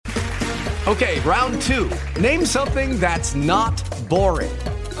Okay, round two. Name something that's not boring.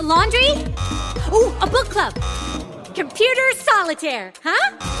 A laundry? Ooh, a book club. Computer solitaire,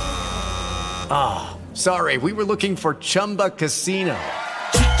 huh? Ah, oh, sorry, we were looking for Chumba Casino.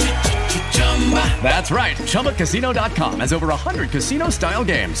 That's right, ChumbaCasino.com has over 100 casino-style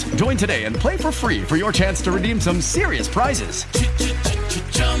games. Join today and play for free for your chance to redeem some serious prizes.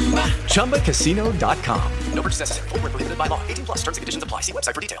 ChumbaCasino.com. No purchase necessary. Void where prohibited by law. 18 plus terms and conditions apply. See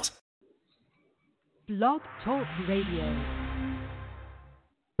website for details. Blog Talk Radio.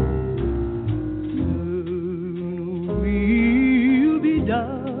 We'll be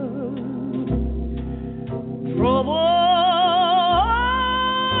done. Trouble.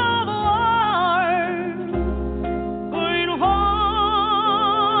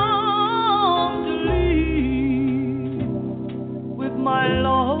 My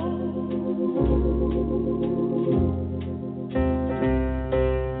Lord,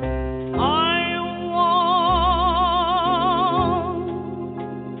 I want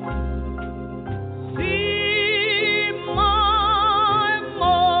to see my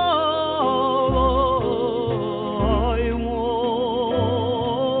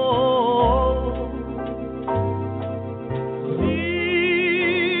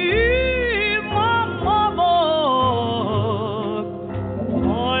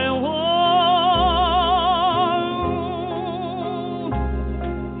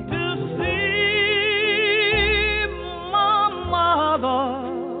mother. I want to see my mother.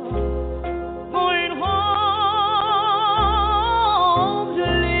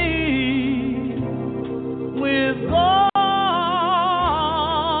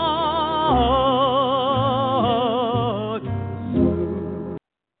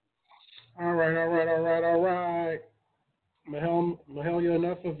 Mahalia,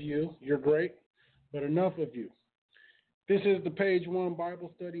 enough of you. You're great, but enough of you. This is the Page One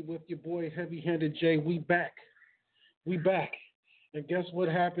Bible Study with your boy, Heavy-Handed Jay. We back. And guess what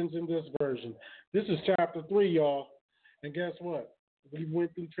happens in this version? This is chapter 3, y'all. And guess what? We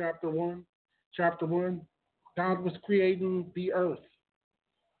went through chapter 1. Chapter 1, God was creating the earth.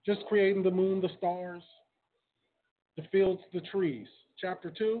 Just creating the moon, the stars, the fields, the trees.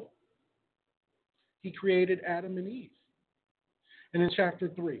 Chapter 2, he created Adam and Eve. And in chapter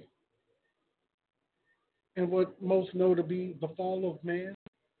 3, and what most know to be the fall of man,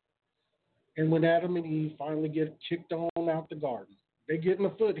 and when Adam and Eve finally get kicked on out the garden. They getting a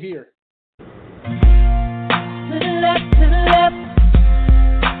foot here. To the left.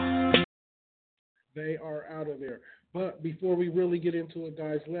 They are out of there. But before we really get into it,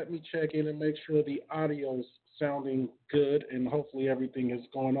 guys, let me check in and make sure the audio's sounding good and hopefully everything is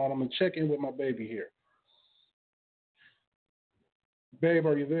going on. I'm going to check in with my baby here. Babe,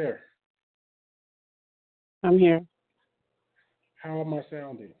 are you there? I'm here. How am I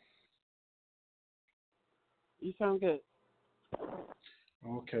sounding? You sound good.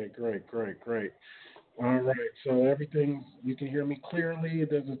 Okay, great. All right, so everything, you can hear me clearly. It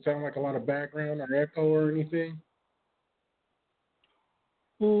doesn't sound like a lot of background or echo or anything?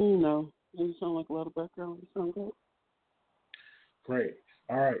 No, it doesn't sound like a lot of background. You sound good. Great.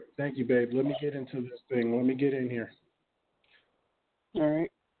 All right, thank you, babe. Let me get into this thing. Let me get in here. All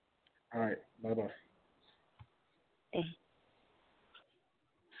right. All right, bye-bye.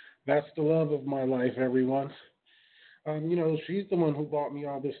 That's the love of my life, everyone. She's the one who bought me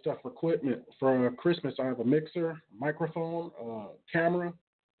all this stuff for equipment for Christmas. I have a mixer, microphone, camera.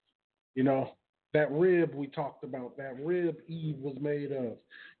 That rib we talked about, that rib Eve was made of.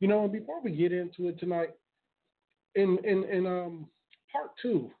 And before we get into it tonight, in part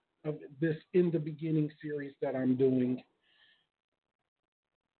 2 of this In the Beginning series that I'm doing,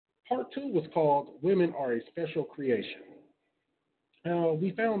 part 2 was called Women Are a Special Creation.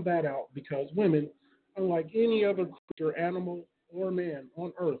 We found that out because women, unlike any other creature, animal, or man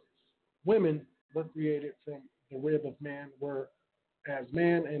on earth, women were created from the rib of man, whereas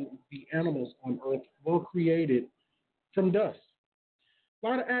man and the animals on earth were created from dust. A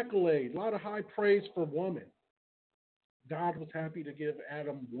lot of accolades, a lot of high praise for woman. God was happy to give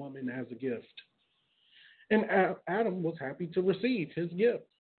Adam woman as a gift. And Adam was happy to receive his gift.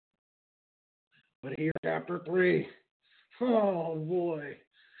 But here, chapter 3, oh boy,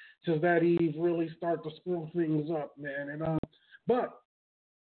 does that Eve really start to screw things up, man. But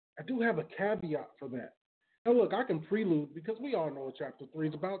I do have a caveat for that. Now, look, I can prelude because we all know what chapter 3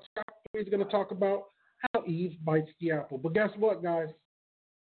 is about. Chapter 3 is going to talk about how Eve bites the apple. But guess what, guys?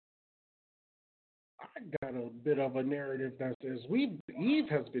 I got a bit of a narrative that says Eve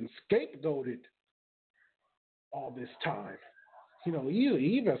has been scapegoated all this time.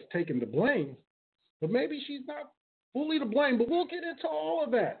 Eve has taken the blame, but maybe she's not fully to blame. But we'll get into all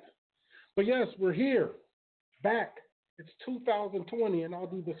of that. But yes, we're here, back. It's 2020, and I'll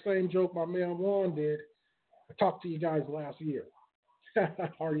do the same joke my man Juan did. I talked to you guys last year.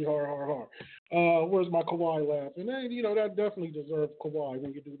 Hardy, har. Where's my Kawhi laugh? And then, that definitely deserves Kawhi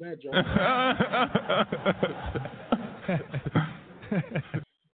when you do that joke.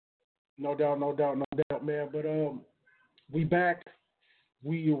 No doubt, man. But we back.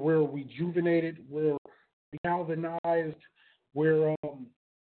 We're rejuvenated. We're galvanized. We're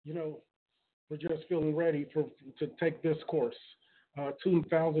we're just feeling ready to take this course.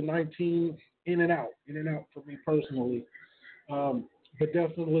 2019 in and out for me personally. But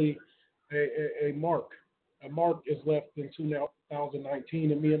definitely a mark. A mark is left in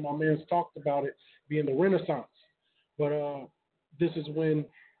 2019, and me and my man talked about it being the Renaissance. But this is when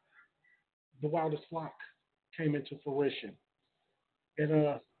the Wildest Flock came into fruition.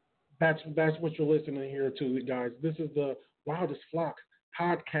 And that's what you're listening here to, guys. This is the Wildest Flock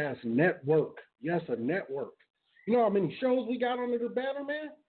Podcast Network. Yes, a network. You know how many shows we got under the banner, man?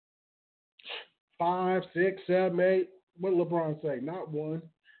 5, 6, 7, 8. What did LeBron say? Not 1,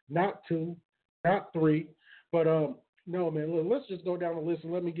 not 2, not 3. But no, man. Let's just go down the list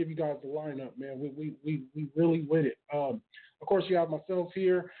and let me give you guys the lineup, man. We really with it. Of course, you have myself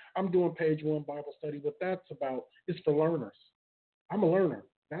here. I'm doing Page One Bible Study. What that's about is for learners. I'm a learner.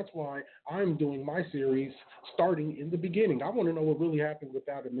 That's why I'm doing my series starting in the beginning. I want to know what really happened with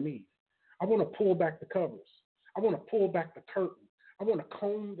Adam and Eve. I want to pull back the covers. I want to pull back the curtain. I want to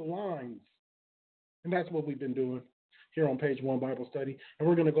comb the lines. And that's what we've been doing here on Page One Bible Study. And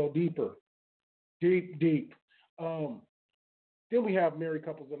we're going to go deeper. Deep. Then we have Married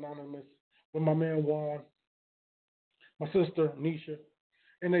Couples Anonymous with my man Juan, my sister Nisha,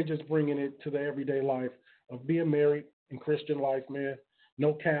 and they just bringing it to the everyday life of being married in Christian life, man.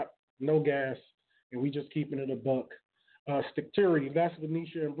 No cap, no gas, and we just keeping it a buck. Stickturity, that's with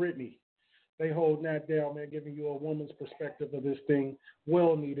Nisha and Brittany. They holding that down, man, giving you a woman's perspective of this thing.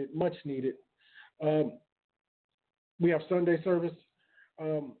 Well needed, much needed. We have Sunday service,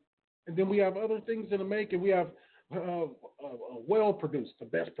 and then we have other things in the making. We have a well-produced, the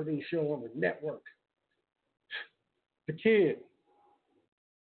best produced show on the network. The Kid,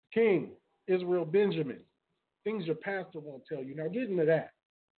 King, Israel Benjamin. Things your pastor won't tell you. Now, get into that.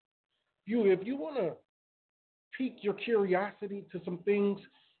 If you want to pique your curiosity to some things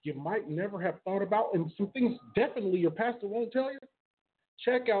you might never have thought about, and some things definitely your pastor won't tell you,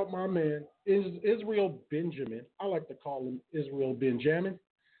 check out my man, Israel Benjamin. I like to call him Israel Benjamin.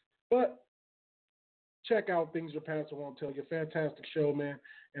 But check out Things Your Pastor Won't Tell You. Fantastic show, man.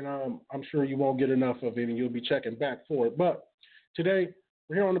 And I'm sure you won't get enough of it, and you'll be checking back for it. But today,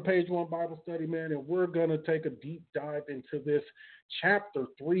 we're here on the Page One Bible Study, man, and we're going to take a deep dive into this chapter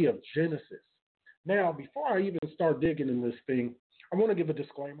 3 of Genesis. Now, before I even start digging in this thing, I want to give a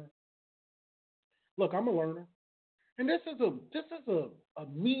disclaimer. Look, I'm a learner, and this is a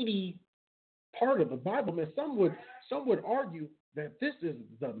meaty part of the Bible, man. Some would argue that this is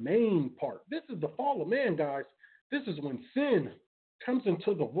the main part. This is the fall of man, guys. This is when sin comes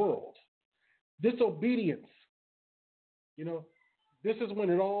into the world. Disobedience, this is when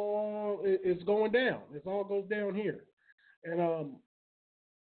it all is going down. It all goes down here. And,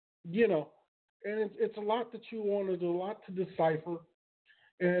 and it's a lot to chew on. There's a lot to decipher.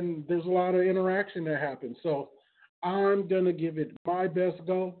 And there's a lot of interaction that happens. So I'm going to give it my best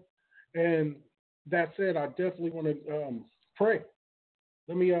go. And that said, I definitely want to pray.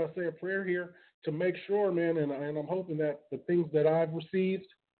 Let me say a prayer here to make sure, man, and I'm hoping that the things that I've received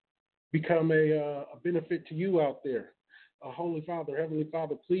become a benefit to you out there. Holy Father, Heavenly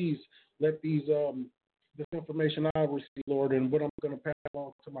Father, please let this information I receive, Lord, and what I'm going to pass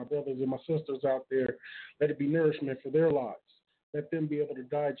along to my brothers and my sisters out there, let it be nourishment for their lives. Let them be able to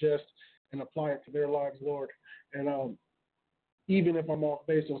digest and apply it to their lives, Lord. And even if I'm off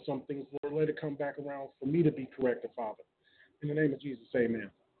base on some things, Lord, let it come back around for me to be corrected, Father. In the name of Jesus, amen.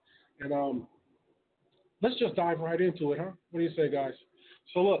 And let's just dive right into it, huh? What do you say, guys?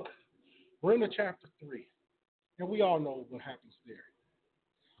 So look, we're into chapter 3. And we all know what happens there.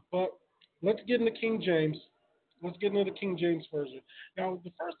 But let's get into King James. Let's get into the King James Version. Now,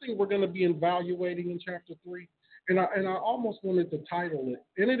 the first thing we're going to be evaluating in chapter 3, and I almost wanted to title it,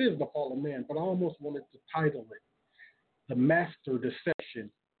 and it is the fall of man, but I almost wanted to title it The Master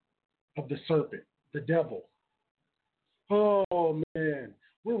Deception of the Serpent, the Devil. Oh, man.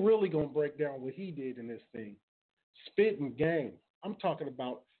 We're really going to break down what he did in this thing. Spit and game. I'm talking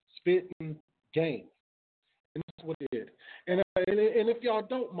about spit and game. And that's what it did. And if y'all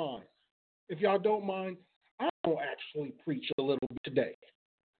don't mind, I'm going to actually preach a little bit today.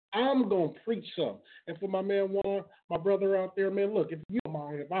 I'm going to preach some. And for my man Juan, my brother out there, man, look, if you don't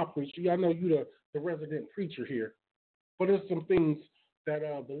mind if I preach to you, I know you the resident preacher here. But there's some things that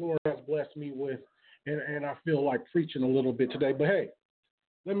the Lord has blessed me with, and I feel like preaching a little bit today. But hey,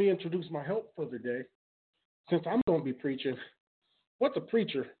 let me introduce my help for the day. Since I'm going to be preaching, what's a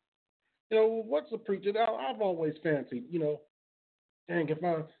preacher? What's a preacher? I've always fancied, dang, if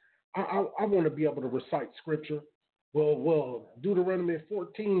I want to be able to recite scripture. Well, Deuteronomy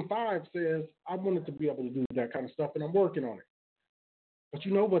 14:5 says I wanted to be able to do that kind of stuff, and I'm working on it. But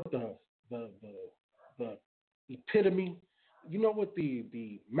you know what the epitome, you know what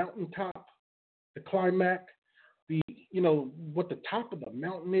the mountaintop, the climax, what the top of the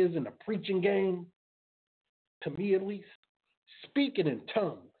mountain is in the preaching game, to me at least, speaking in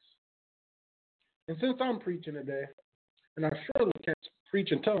tongues. And since I'm preaching today, and I surely can't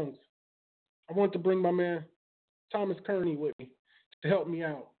preach in tongues, I want to bring my man Thomas Kearney with me to help me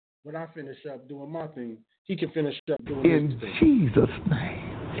out when I finish up doing my thing. He can finish up doing his thing. In Jesus' name.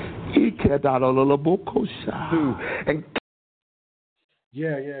 And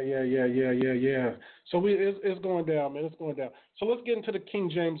Yeah. So it's going down, man. It's going down. So let's get into the King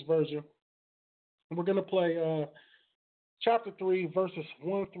James Version. We're going to play chapter 3, verses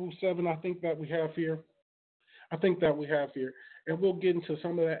 1 through 7, I think that we have here. And we'll get into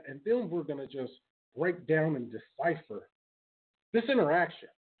some of that. And then we're going to just break down and decipher this interaction.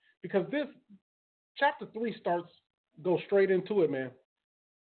 Because this chapter 3 go straight into it, man.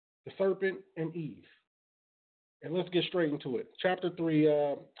 The serpent and Eve. And let's get straight into it. Chapter 3,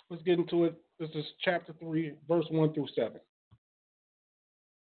 let's get into it. This is chapter 3, verse 1 through 7.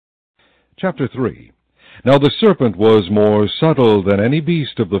 Chapter 3. Now the serpent was more subtle than any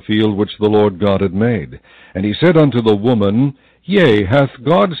beast of the field which the Lord God had made. And he said unto the woman, Yea, hath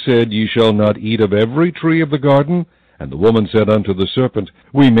God said, Ye shall not eat of every tree of the garden? And the woman said unto the serpent,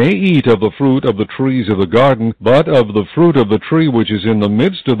 We may eat of the fruit of the trees of the garden, but of the fruit of the tree which is in the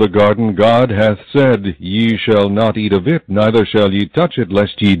midst of the garden God hath said, Ye shall not eat of it, neither shall ye touch it,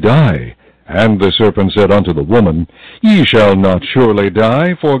 lest ye die. And the serpent said unto the woman, Ye shall not surely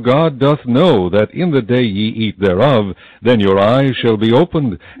die, for God doth know that in the day ye eat thereof, then your eyes shall be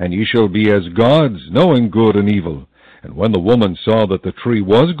opened, and ye shall be as gods, knowing good and evil. And when the woman saw that the tree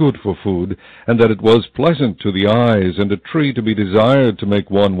was good for food, and that it was pleasant to the eyes, and a tree to be desired to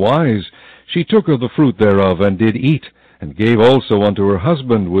make one wise, she took of the fruit thereof, and did eat, and gave also unto her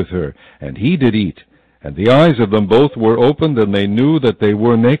husband with her, and he did eat. And the eyes of them both were opened, and they knew that they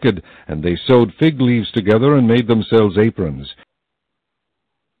were naked, and they sewed fig leaves together, and made themselves aprons.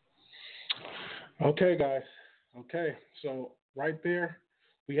 Okay, guys. Okay, so right there,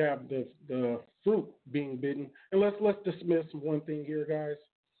 we have the fruit being bitten. And let's dismiss one thing here, guys.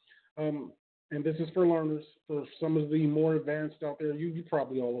 And this is for learners, for some of the more advanced out there. You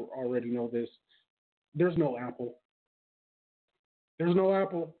probably all already know this. There's no apple. There's no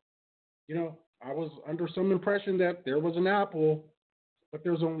apple. I was under some impression that there was an apple, but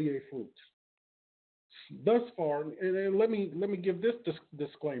there's only a fruit. Thus far, and let me give this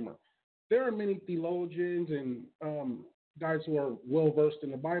disclaimer. There are many theologians and guys who are well versed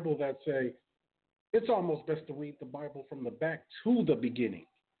in the Bible that say it's almost best to read the Bible from the back to the beginning,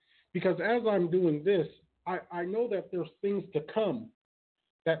 because as I'm doing this, I know that there's things to come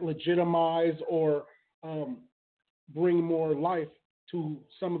that legitimize or bring more life to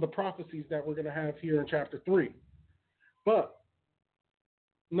some of the prophecies that we're going to have here in chapter 3. But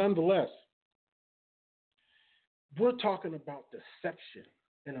nonetheless, we're talking about deception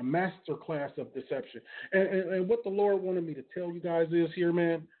and a master class of deception. And what the Lord wanted me to tell you guys is here,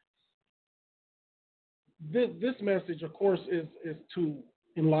 man, this message, of course, is to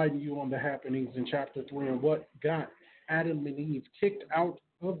enlighten you on the happenings in chapter 3 and what got Adam and Eve kicked out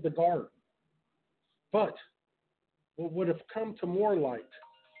of the garden. But what would have come to more light,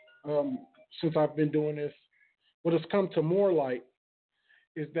 since I've been doing this, what has come to more light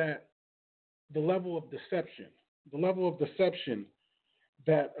is that the level of deception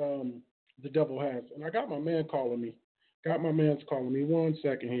that the devil has. And I got my man calling me. One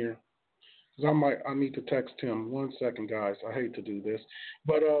second here, because I need to text him. 1 second, guys. I hate to do this,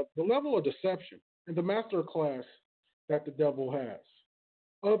 but the level of deception and the master class that the devil has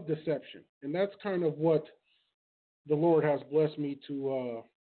of deception, and that's kind of what the Lord has blessed me to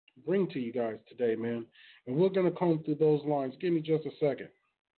bring to you guys today, man. And we're going to comb through those lines. Give me just a second.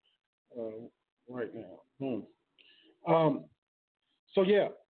 Right now. Boom. So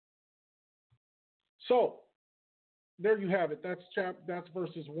there you have it. That's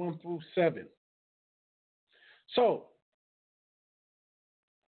verses 1 through 7. So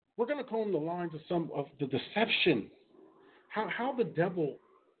we're going to comb the lines of some of the deception, how the devil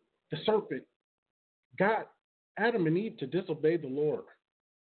the serpent, got Adam and Eve to disobey the Lord.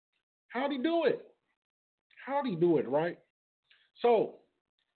 How'd he do it? How'd he do it, right? So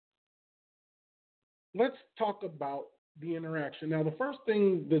let's talk about the interaction. Now, the first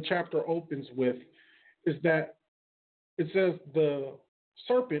thing the chapter opens with is that it says the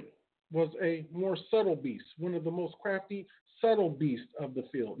serpent was a more subtle beast, one of the most crafty, subtle beasts of the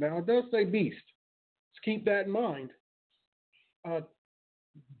field. Now, it does say beast. Let's keep that in mind.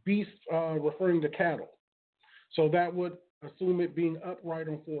 Beast referring to cattle. So that would assume it being upright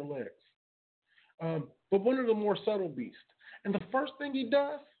on four legs. But one of the more subtle beasts. And the first thing he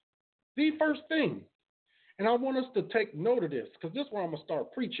does, the first thing, and I want us to take note of this because this is where I'm going to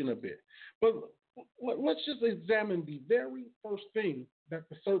start preaching a bit. But let's just examine the very first thing that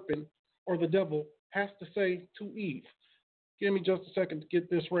the serpent or the devil has to say to Eve. Give me just a second to get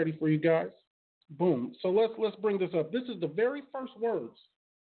this ready for you guys. Boom. So let's bring this up. This is the very first words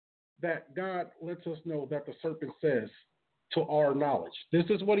that God lets us know that the serpent says to our knowledge. This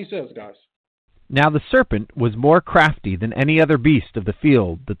is what he says, guys. Now the serpent was more crafty than any other beast of the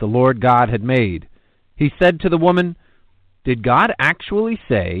field that the Lord God had made. He said to the woman, "Did God actually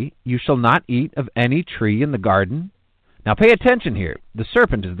say, 'You shall not eat of any tree in the garden'?" Now pay attention here. The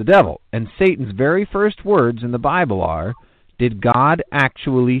serpent is the devil, and Satan's very first words in the Bible are, "Did God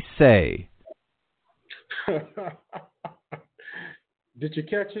actually say?" Did you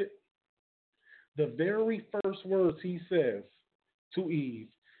catch it? The very first words he says to Eve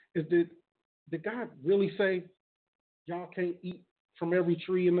is, did God really say y'all can't eat from every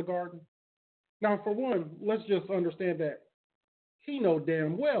tree in the garden? Now, for one, let's just understand that he knows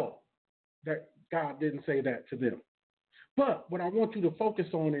damn well that God didn't say that to them. But what I want you to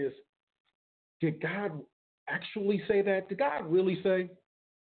focus on is, did God actually say that? Did God really say?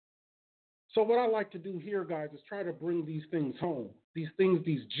 So what I like to do here, guys, is try to bring these things home. These things,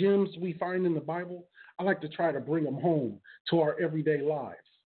 these gems we find in the Bible, I like to try to bring them home to our everyday lives.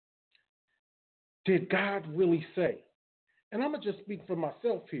 Did God really say? And I'm going to just speak for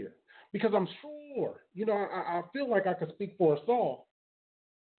myself here because I'm sure, I feel like I could speak for us all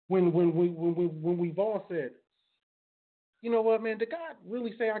when we've all said, you know what, man, did God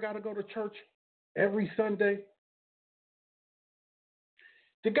really say I got to go to church every Sunday?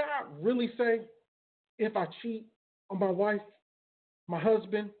 Did God really say if I cheat on my wife, my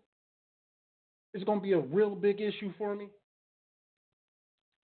husband, it's going to be a real big issue for me?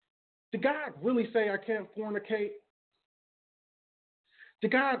 Did God really say I can't fornicate?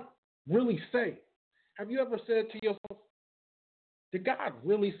 Did God really say? Have you ever said to yourself, did God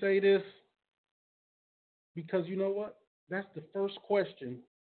really say this? Because you know what? That's the first question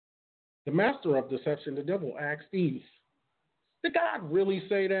the master of deception, the devil, asked Eve. Did God really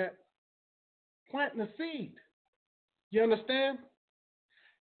say that? Planting a seed. You understand?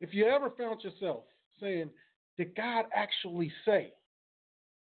 If you ever found yourself saying, did God actually say?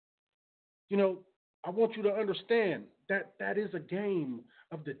 I want you to understand that that is a game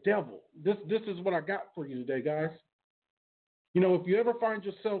of the devil. This is what I got for you today, guys. If you ever find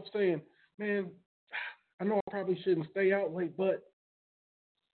yourself saying, man, I know I probably shouldn't stay out late, but,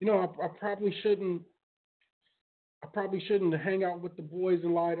 I probably shouldn't hang out with the boys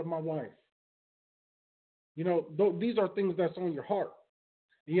and lie to my wife. These are things that's on your heart.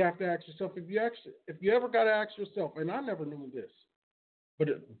 You have to ask yourself, if you ever got to ask yourself, and I never knew this, but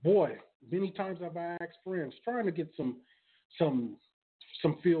boy, many times I've asked friends trying to get some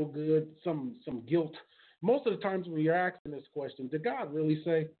feel good, some guilt. Most of the times when you're asking this question, did God really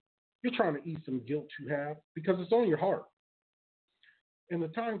say? You're trying to eat some guilt you have because it's on your heart. And the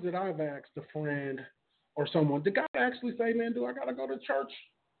times that I've asked a friend or someone, did God actually say, man, do I got to go to church?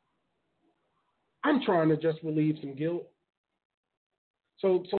 I'm trying to just relieve some guilt.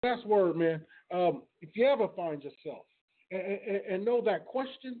 So that's word, man. If you ever find yourself, and know that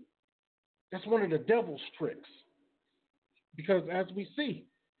question, that's one of the devil's tricks. Because as we see,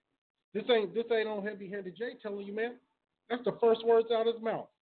 this ain't on heavy-handed Jay telling you, man. That's the first words out of his mouth.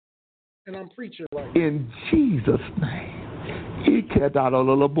 And I'm preaching right now. In Jesus' name.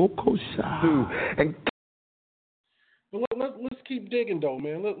 But let's keep digging, though,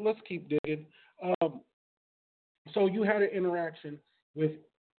 man. Let's keep digging. So you had an interaction with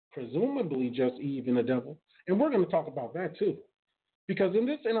presumably just Eve and the devil. And we're going to talk about that, too. Because in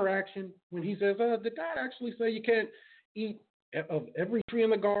this interaction, when he says, did God actually say you can't eat of every tree in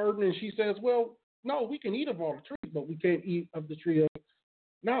the garden? And she says, well, no, we can eat of all the trees, but we can't eat of the tree of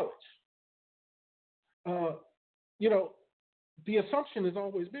knowledge. The assumption has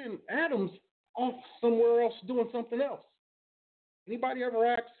always been Adam's off somewhere else doing something else. Anybody ever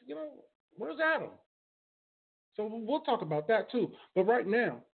ask, where's Adam? So we'll talk about that too. But right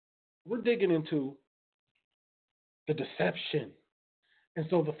now, we're digging into the deception. And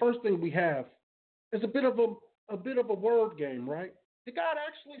so the first thing we have is a bit of a word game, right? Did God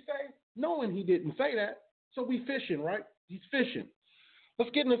actually say? Knowing he didn't say that. So we fishing, right? He's fishing.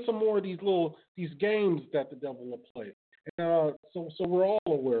 Let's get into some more of these games that the devil will play. So we're all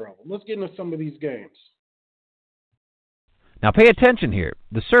aware of them. Let's get into some of these games. Now pay attention here.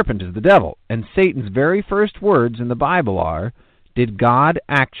 The serpent is the devil, and Satan's very first words in the Bible are, "Did God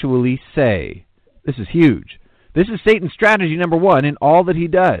actually say?" This is huge. This is Satan's strategy number one in all that he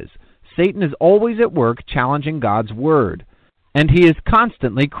does. Satan is always at work challenging God's word, and he is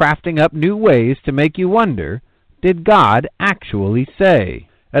constantly crafting up new ways to make you wonder, did God actually say?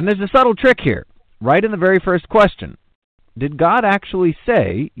 And there's a subtle trick here, right in the very first question. Did God actually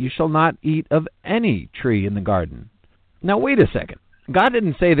say, you shall not eat of any tree in the garden? Now wait a second. God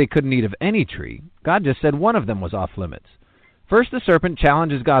didn't say they couldn't eat of any tree. God just said one of them was off limits. First the serpent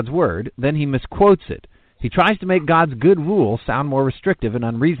challenges God's word, then he misquotes it. He tries to make God's good rule sound more restrictive and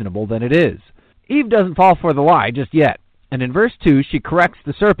unreasonable than it is. Eve doesn't fall for the lie just yet, and in verse 2 she corrects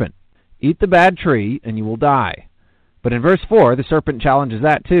the serpent. Eat the bad tree and you will die. But in verse 4 the serpent challenges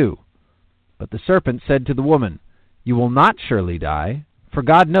that too. But the serpent said to the woman, you will not surely die, for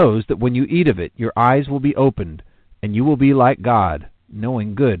God knows that when you eat of it your eyes will be opened, and you will be like God,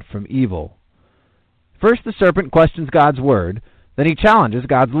 knowing good from evil. First the serpent questions God's word, then he challenges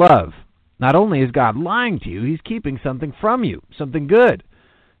God's love. Not only is God lying to you, he's keeping something from you, something good.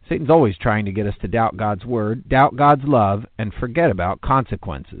 Satan's always trying to get us to doubt God's word, doubt God's love, and forget about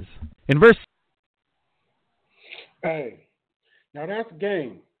consequences. In verse... Hey, now that's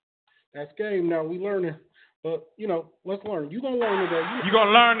game. That's game. Now we learning, but, let's learn. You're going to learn today. You're going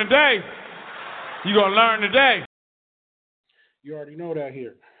to learn today. You're going to learn today. You already know that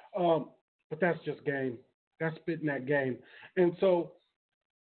here. But that's just game. That's spitting that game. And so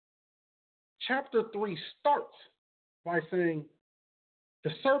chapter 3 starts by saying the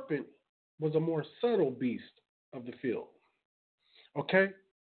serpent was a more subtle beast of the field. Okay?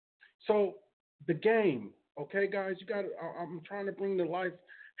 So the game, okay, guys, I'm trying to bring to life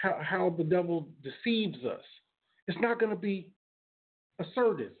how the devil deceives us. It's not going to be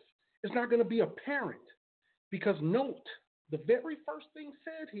assertive. It's not going to be apparent. Because note, the very first thing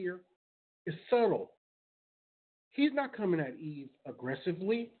said here is subtle. He's not coming at Eve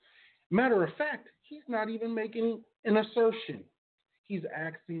aggressively. Matter of fact, he's not even making an assertion. He's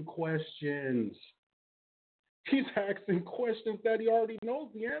asking questions. He's asking questions that he already knows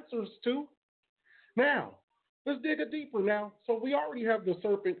the answers to. Now, let's dig it deeper now. So we already have the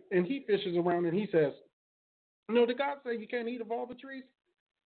serpent, and he fishes around, and he says, did God say you can't eat of all the trees?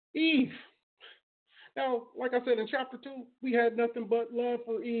 Eve. Now, like I said, in chapter 2, we had nothing but love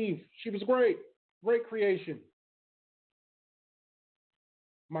for Eve. She was great. Great creation.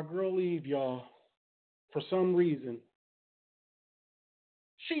 My girl Eve, y'all, for some reason,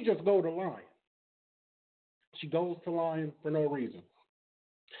 she just go to lying. She goes to lying for no reason.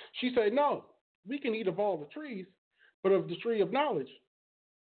 She said, no, we can eat of all the trees, but of the tree of knowledge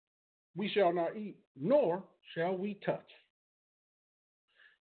we shall not eat, nor shall we touch.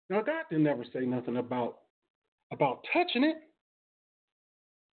 Now, God didn't ever say nothing about touching it.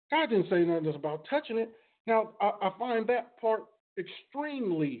 God didn't say nothing about touching it. Now, I find that part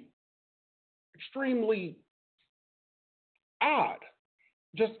extremely odd,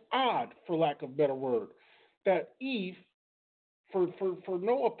 just odd, for lack of a better word, that Eve, for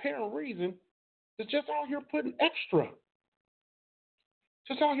no apparent reason, is just out here putting extras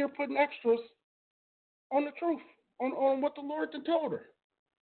on the truth, on what the Lord had told her.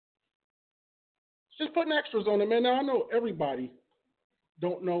 Just putting extras on it, man. Now, I know everybody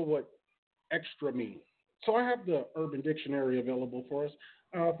don't know what extra means. So I have the Urban Dictionary available for us.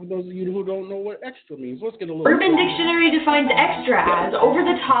 For those of you who don't know what extra means, let's get a little... Urban Dictionary defines extra as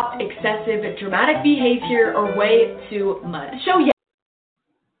over-the-top, excessive, dramatic behavior, or way too much. So,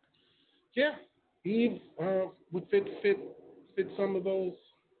 yeah, Eve would fit some of those.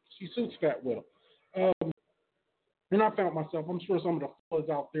 She suits that well. And I found myself, I'm sure some of the fellas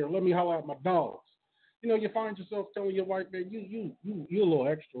out there, let me holler at my dogs. You find yourself telling your wife, man, you a little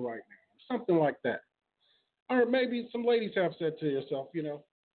extra right now, something like that. Or maybe some ladies have said to yourself,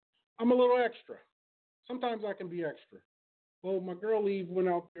 I'm a little extra. Sometimes I can be extra. Well, my girl Eve went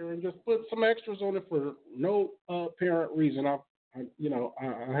out there and just put some extras on it for no apparent reason. I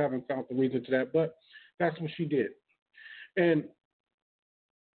haven't found the reason to that, but that's what she did. And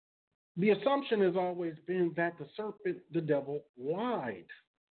the assumption has always been that the serpent, the devil, lied.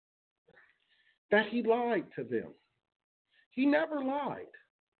 That he lied to them. He never lied.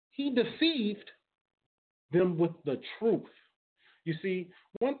 He deceived them with the truth. You see,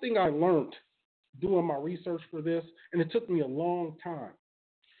 one thing I learned doing my research for this, and it took me a long time.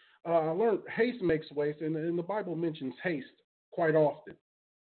 I learned haste makes waste, and the Bible mentions haste quite often.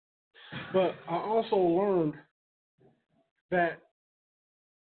 But I also learned that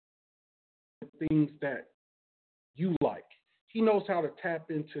things that you like. He knows how to tap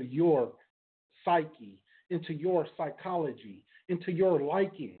into your psyche, into your psychology, into your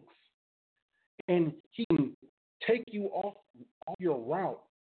likings. And he can take you off your route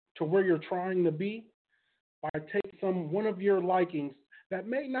to where you're trying to be by taking one of your likings that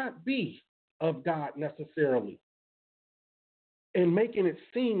may not be of God necessarily and making it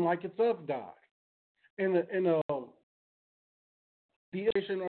seem like it's of God. And the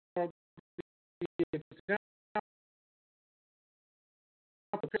illustration or the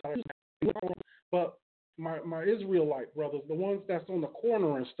example, but my Israelite brothers, the ones that's on the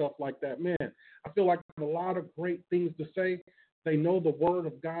corner and stuff like that, man, I feel like they have a lot of great things to say. They know the word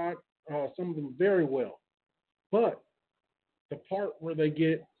of God, some of them very well. But the part where they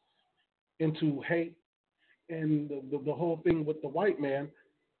get into hate and the whole thing with the white man,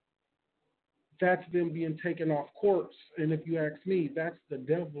 that's them being taken off course. And if you ask me, that's the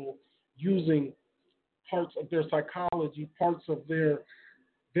devil using parts of their psychology, parts of their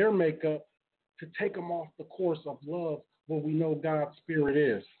makeup to take them off the course of love where we know God's spirit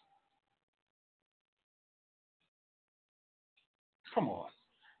is. Come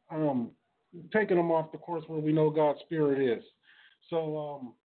on. Taking them off the course where we know God's spirit is.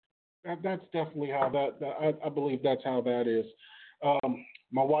 So that's definitely how I believe that's how that is.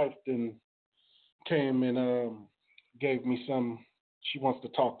 My wife then came and gave me some. She wants to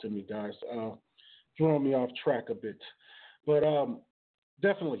talk to me, guys. Throwing me off track a bit, but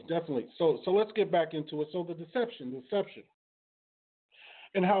definitely. So let's get back into it. So the deception,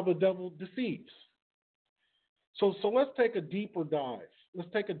 and how the devil deceives. So let's take a deeper dive.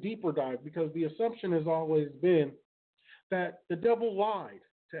 Because the assumption has always been that the devil lied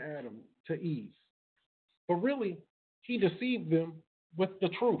to Adam, to Eve. But really, he deceived them with the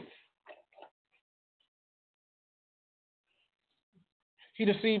truth.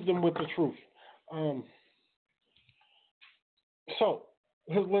 So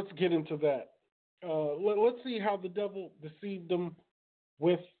let's get into that. Let's see how the devil deceived them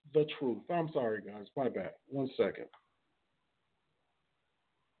with the truth. I'm sorry, guys. My bad. 1 second.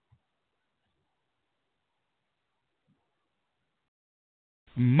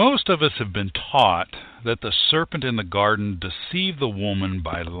 Most of us have been taught that the serpent in the garden deceived the woman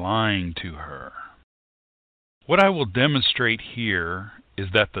by lying to her. What I will demonstrate here is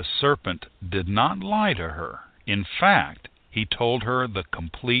that the serpent did not lie to her. In fact, he told her the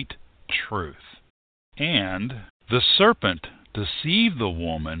complete truth. And the serpent deceived the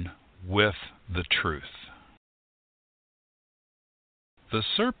woman with the truth. The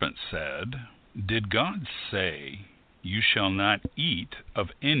serpent said, "Did God say, 'You shall not eat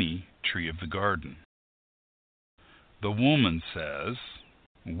of any tree of the garden'?" The woman says,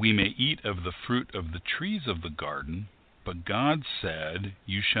 "We may eat of the fruit of the trees of the garden, but God said,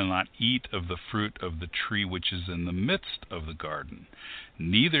 'You shall not eat of the fruit of the tree which is in the midst of the garden,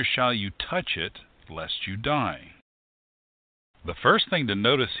 neither shall you touch it, lest you die.'" The first thing to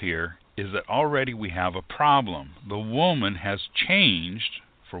notice here is that already we have a problem. The woman has changed,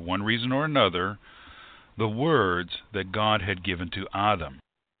 for one reason or another, the words that God had given to Adam.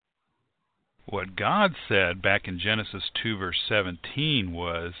 What God said back in Genesis 2 verse 17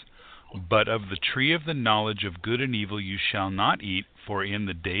 was, "But of the tree of the knowledge of good and evil you shall not eat, for in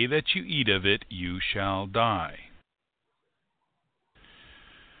the day that you eat of it you shall die."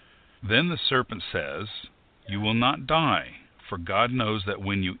 Then the serpent says, "You will not die, for God knows that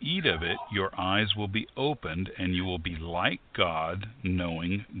when you eat of it, your eyes will be opened, and you will be like God,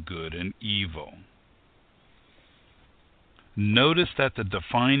 knowing good and evil." Notice that the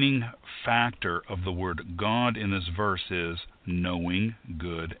defining factor of the word God in this verse is knowing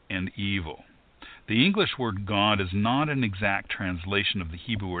good and evil. The English word God is not an exact translation of the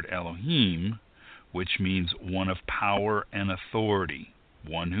Hebrew word Elohim, which means one of power and authority,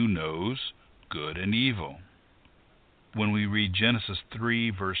 one who knows good and evil. When we read Genesis 3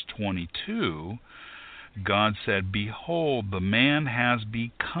 verse 22, God said, "Behold, the man has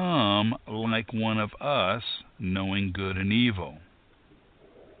become like one of us, knowing good and evil."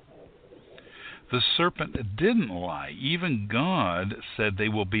 The serpent didn't lie. Even God said they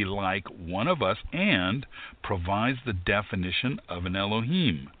will be like one of us, and provides the definition of an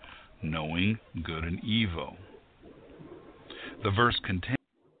Elohim, knowing good and evil. The verse contains...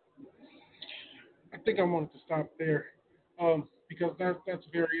 I think I wanted to stop there because that's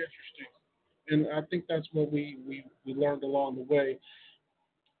very interesting. And I think that's what we learned along the way.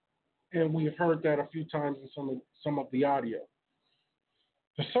 And we have heard that a few times in some of the audio.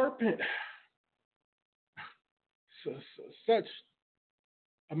 The serpent, such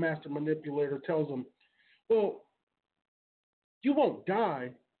a master manipulator, tells him, well, you won't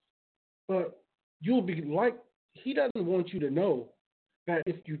die, but you'll be like, he doesn't want you to know that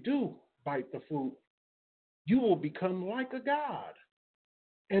if you do bite the fruit, you will become like a god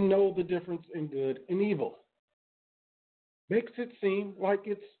and know the difference in good and evil. Makes it seem like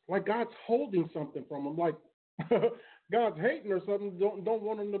it's like God's holding something from him, like God's hating or something, don't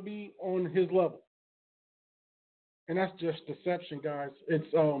want him to be on his level. And that's just deception, guys.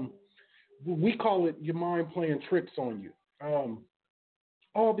 It's we call it your mind playing tricks on you.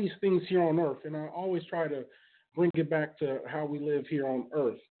 All these things here on earth, and I always try to bring it back to how we live here on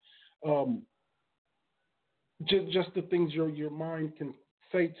earth. Just the things your mind can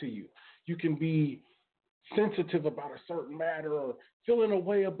say to you. You can be sensitive about a certain matter, or feeling a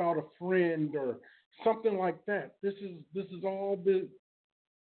way about a friend, or something like that. This is all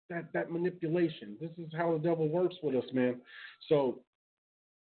that manipulation. This is how the devil works with us, man. So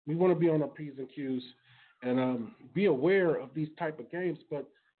we want to be on our P's and Q's and be aware of these type of games. But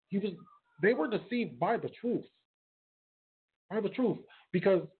they were deceived by the truth.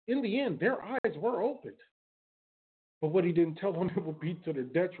 Because in the end, their eyes were opened. But what he didn't tell them, it would be to their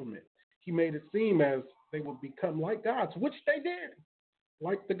detriment. He made it seem as they would become like gods, which they did.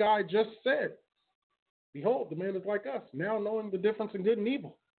 Like the guy just said, behold, the man is like us, now knowing the difference in good and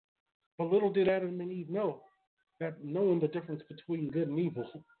evil. But little did Adam and Eve know that knowing the difference between good and evil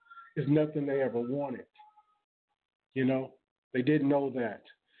is nothing they ever wanted. You know, they didn't know that.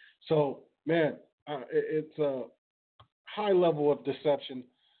 So, man, it's a high level of deception.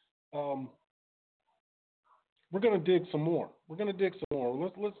 We're going to dig some more.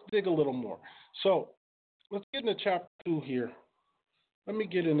 Let's dig a little more. So let's get into chapter 2 here. Let me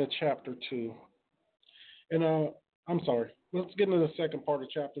get into chapter 2. And I'm sorry. Let's get into the second part of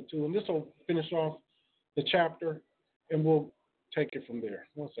chapter 2. And this will finish off the chapter, and we'll take it from there.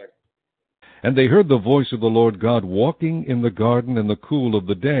 1 second. And they heard the voice of the Lord God walking in the garden in the cool of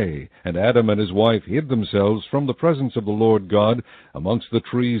the day. And Adam and his wife hid themselves from the presence of the Lord God amongst the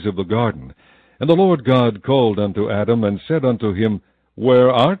trees of the garden. And the Lord God called unto Adam, and said unto him,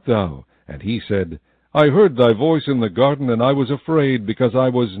 Where art thou? And he said, I heard thy voice in the garden, and I was afraid, because I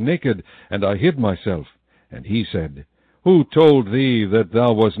was naked, and I hid myself. And he said, Who told thee that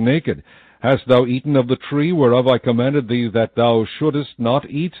thou wast naked? Hast thou eaten of the tree whereof I commanded thee that thou shouldest not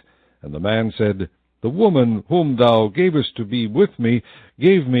eat? And the man said, The woman whom thou gavest to be with me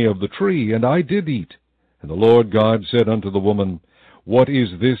gave me of the tree, and I did eat. And the Lord God said unto the woman, What is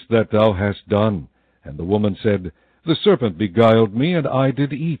this that thou hast done? And the woman said, The serpent beguiled me, and I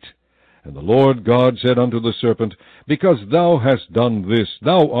did eat. And the Lord God said unto the serpent, Because thou hast done this,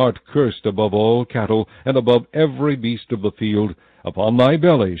 thou art cursed above all cattle, and above every beast of the field. Upon thy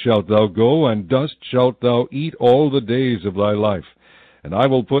belly shalt thou go, and dust shalt thou eat all the days of thy life. And I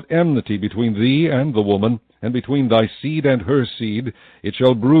will put enmity between thee and the woman, and between thy seed and her seed. It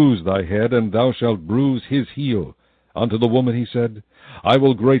shall bruise thy head, and thou shalt bruise his heel. Unto the woman he said, I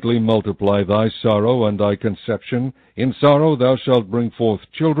will greatly multiply thy sorrow and thy conception. In sorrow thou shalt bring forth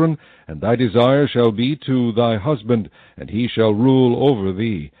children, and thy desire shall be to thy husband, and he shall rule over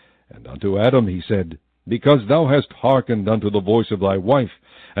thee. And unto Adam he said, Because thou hast hearkened unto the voice of thy wife,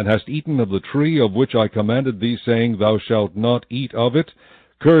 and hast eaten of the tree of which I commanded thee, saying, Thou shalt not eat of it,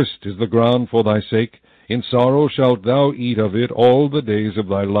 cursed is the ground for thy sake. In sorrow shalt thou eat of it all the days of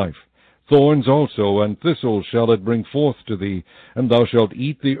thy life. Thorns also and thistles shall it bring forth to thee, and thou shalt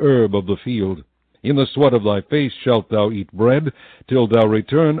eat the herb of the field. In the sweat of thy face shalt thou eat bread, till thou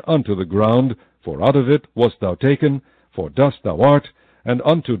return unto the ground, for out of it wast thou taken, for dust thou art, and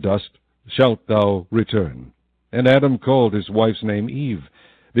unto dust shalt thou return. And Adam called his wife's name Eve,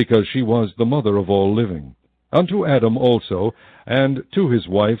 because she was the mother of all living. Unto Adam also, and to his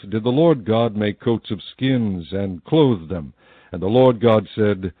wife, did the Lord God make coats of skins, and clothe them. And the Lord God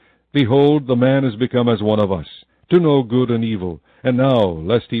said, Behold, the man is become as one of us, to know good and evil. And now,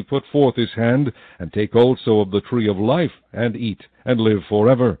 lest he put forth his hand, and take also of the tree of life, and eat, and live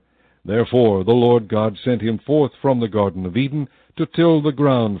forever. Therefore the Lord God sent him forth from the Garden of Eden, to till the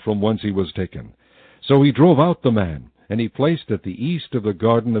ground from whence he was taken. So he drove out the man, and he placed at the east of the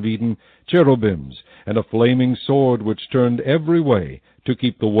Garden of Eden cherubims, and a flaming sword which turned every way, to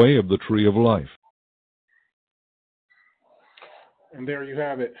keep the way of the tree of life. And there you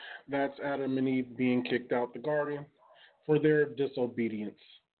have it. That's Adam and Eve being kicked out the garden for their disobedience.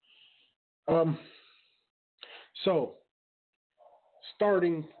 So,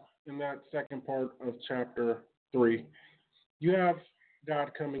 starting in that second part of chapter 3, you have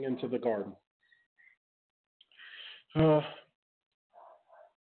God coming into the garden.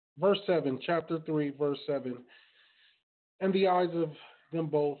 Verse 7, chapter 3, verse 7. And the eyes of them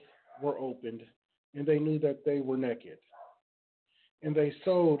both were opened, and they knew that they were naked. And they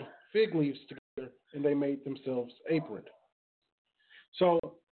sewed fig leaves together, and they made themselves aprons. So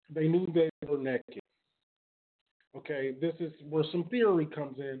they knew they were naked. Okay, this is where some theory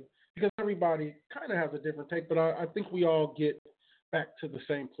comes in, because everybody kind of has a different take, but I think we all get back to the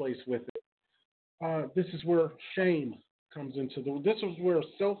same place with it. This is where shame comes into this is where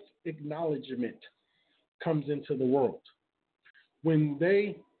self-acknowledgement comes into the world. When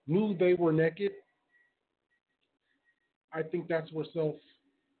they knew they were naked, I think that's where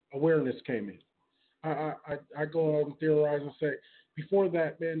self-awareness came in. I go out and theorize and say, before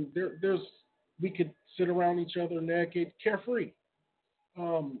that, man, we could sit around each other naked, carefree.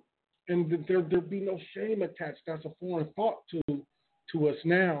 And there'd be no shame attached. That's a foreign thought to us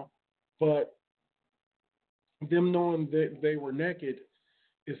now. But them knowing that they were naked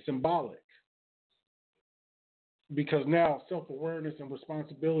is symbolic. Because now self-awareness and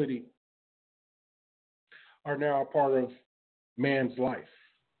responsibility are now a part of man's life.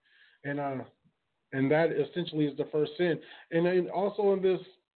 And that essentially is the first sin. And then also in this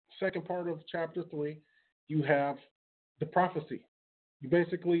second part of chapter 3, you have the prophecy. You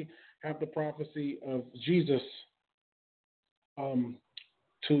basically have the prophecy of Jesus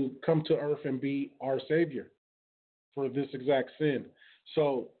to come to earth and be our Savior for this exact sin.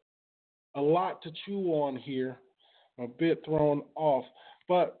 So a lot to chew on here, a bit thrown off.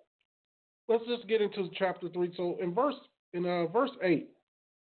 But let's just get into chapter 3. So in verse 8,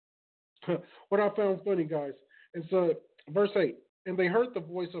 what I found funny, guys, is verse 8. And they heard the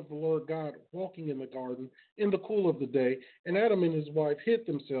voice of the Lord God walking in the garden in the cool of the day, and Adam and his wife hid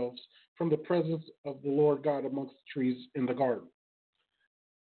themselves from the presence of the Lord God amongst the trees in the garden.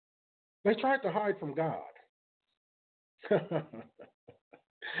 They tried to hide from God.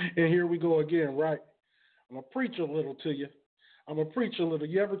 And here we go again, right? I'm going to preach a little to you.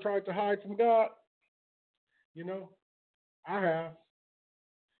 You ever tried to hide from God? You know, I have.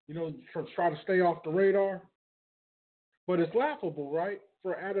 You know, try to stay off the radar. But it's laughable, right,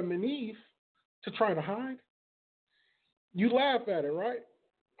 for Adam and Eve to try to hide. You laugh at it, right?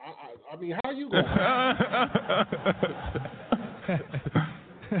 I mean, how you going?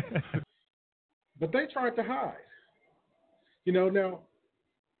 But they tried to hide. You know, now,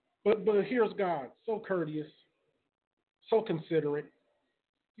 but here's God, so courteous, so considerate.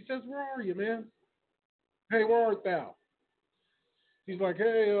 He says, "Where are you, man? Hey, where art thou?" He's like,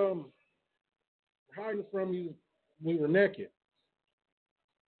 "Hey, we're hiding from you. We were naked."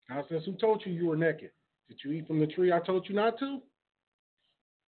 God says, "Who told you were naked? Did you eat from the tree I told you not to?"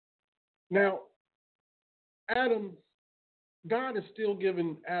 Now, God is still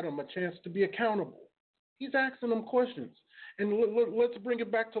giving Adam a chance to be accountable. He's asking him questions. And let's bring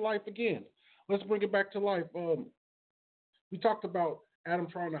it back to life again. Let's bring it back to life. We talked about Adam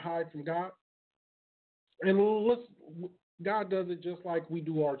trying to hide from God. And God does it just like we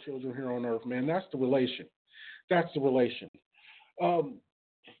do our children here on earth, man. That's the relation.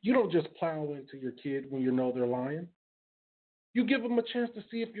 You don't just plow into your kid when you know they're lying. You give them a chance to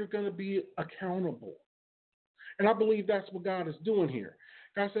see if you're going to be accountable. And I believe that's what God is doing here.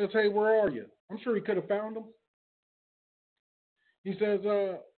 God says, "Hey, where are you?" I'm sure he could have found them. He says,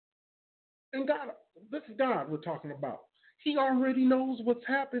 and God, this is God we're talking about. He already knows what's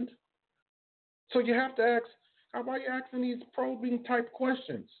happened. So you have to ask, God, why are you asking these probing type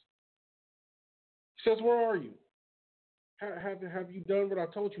questions? He says, "Where are you? Have you done what I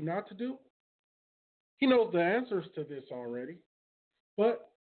told you not to do?" He knows the answers to this already,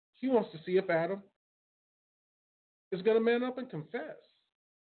 but he wants to see if Adam is going to man up and confess.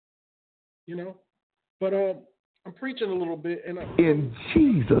 You know, but I'm preaching a little bit, and in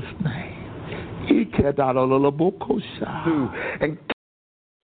Jesus' name, he can't out a little and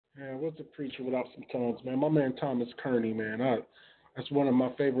yeah, what's a preacher without some tongues, man? My man Thomas Kearney, man. That's one of my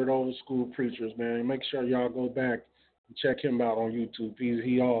favorite old school preachers, man. Make sure y'all go back and check him out on YouTube.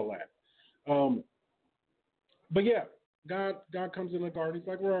 He all that. But yeah, God comes in the garden. He's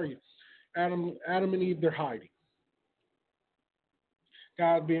like, "Where are you?" Adam and Eve, they're hiding.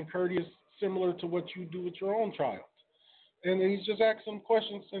 God being courteous, similar to what you do with your own child. And he's just asking them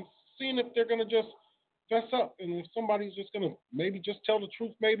questions and seeing if they're going to just fess up. And if somebody's just going to maybe just tell the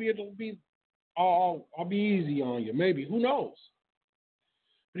truth, maybe it'll be, I'll be easy on you. Maybe. Who knows?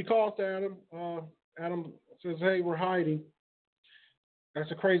 But he calls to Adam. Adam says, "Hey, we're hiding."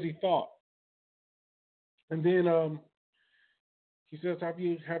 That's a crazy thought. And then he says, have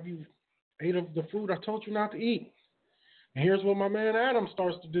you ate of the fruit I told you not to eat? And here's what my man Adam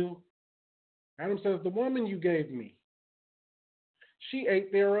starts to do. Adam says, the woman you gave me, she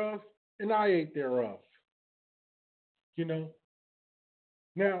ate thereof, and I ate thereof. You know?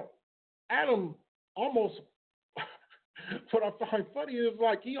 Now, Adam almost, what I find funny is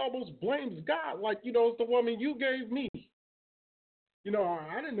like he almost blames God, like, it's the woman you gave me.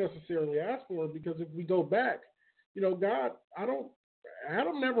 I didn't necessarily ask for it, because if we go back, God,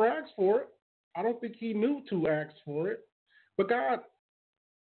 Adam never asked for it. I don't think he knew to ask for it. But God,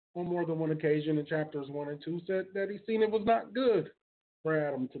 on more than one occasion in chapters 1 and 2, said that he seen it was not good for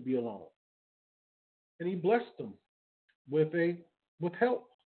Adam to be alone. And he blessed him with help,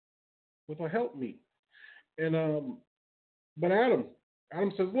 with a helpmeet. And but Adam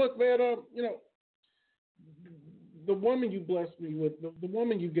says, look, man, the woman you blessed me with, the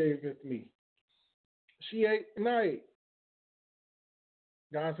woman you gave with me, she ate and I ate.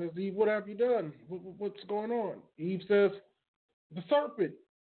 God says, Eve, what have you done? What's going on? Eve says, the serpent,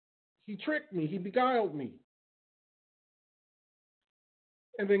 he tricked me, he beguiled me.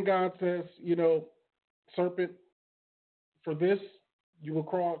 And then God says, serpent, for this you will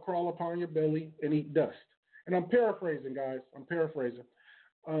crawl upon your belly and eat dust. And I'm paraphrasing, guys.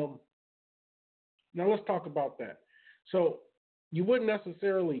 Now let's talk about that. So you wouldn't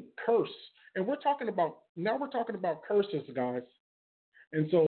necessarily curse. And we're talking about curses, guys. And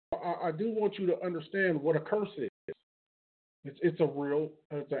so I do want you to understand what a curse is. It's an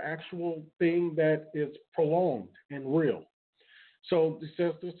actual thing that is prolonged and real. So it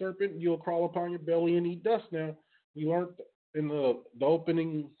says to the serpent, you'll crawl upon your belly and eat dust. Now, we learned in the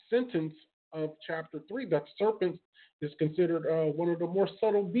opening sentence of chapter 3 that the serpent is considered one of the more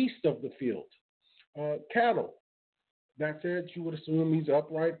subtle beasts of the field. Cattle. That said, you would assume he's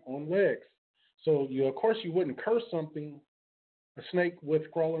upright on legs. So, of course, you wouldn't curse a snake with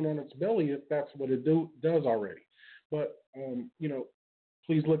crawling on its belly if that's what it does already. But,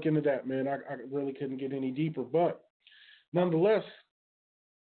 please look into that, man. I really couldn't get any deeper. But nonetheless,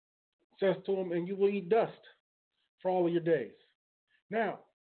 it says to him, and you will eat dust for all of your days. Now,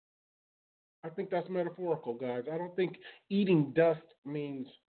 I think that's metaphorical, guys. I don't think eating dust means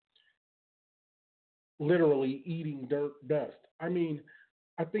literally eating dust. I mean,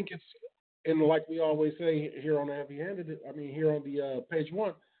 I think it's, and like we always say here on the Heavy-Handed, here on the page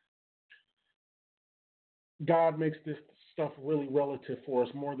 1, God makes this stuff really relative for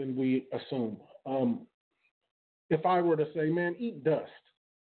us more than we assume. If I were to say, man, eat dust,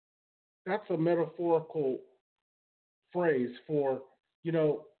 that's a metaphorical phrase for,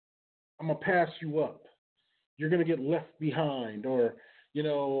 I'm going to pass you up. You're going to get left behind, or,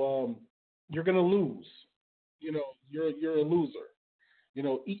 you're going to lose. You're a loser.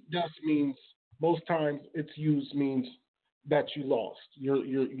 Eat dust means, most times it's used means that you lost.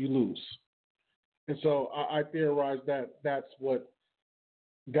 You lose. And so I theorize that that's what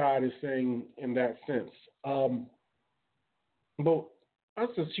God is saying in that sense. But us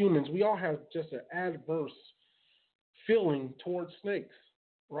as humans, we all have just an adverse feeling towards snakes,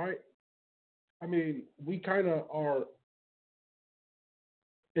 right? I mean, we kind of are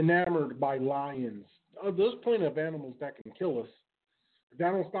enamored by lions. There's plenty of animals that can kill us.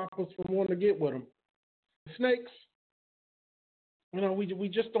 That don't stop us from wanting to get with them. Snakes, we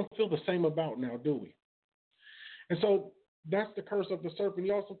just don't feel the same about now, do we? And so that's the curse of the serpent.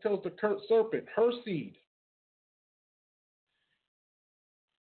 He also tells the serpent, her seed,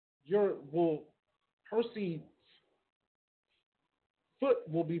 her seed's foot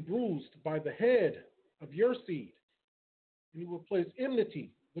will be bruised by the head of your seed. And he will place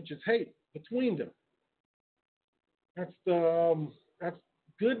enmity, which is hate, between them. That's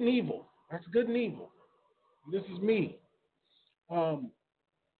good and evil. That's good and evil. This is me. But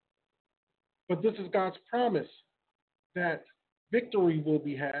this is God's promise that victory will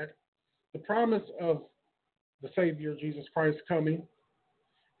be had, the promise of the Savior, Jesus Christ, coming,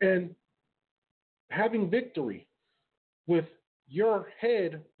 and having victory with your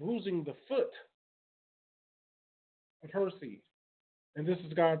head bruising the foot of her seed. And this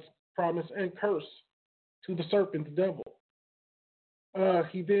is God's promise and curse to the serpent, the devil.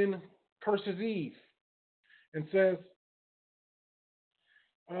 He then curses Eve and says,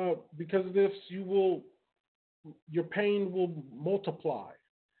 because of this, your pain will multiply.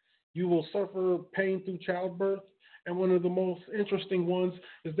 You will suffer pain through childbirth. And one of the most interesting ones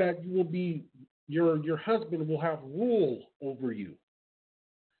is that your husband will have rule over you.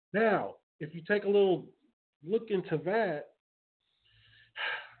 Now, if you take a little look into that,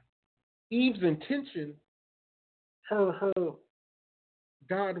 Eve's intention, her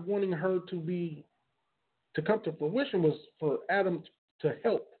God wanting her to come to fruition, was for Adam to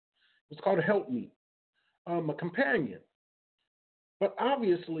help. It's called a helpmeet, a companion. But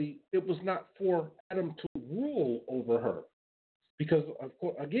obviously, it was not for Adam to rule over her. Because, of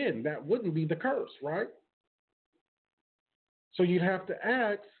course, again, that wouldn't be the curse, right? So you'd have to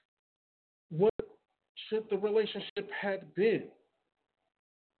ask, what should the relationship have been?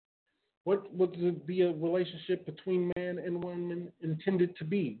 What would be a relationship between man and woman intended to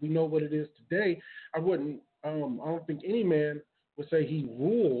be? We know what it is today. I don't think any man would say he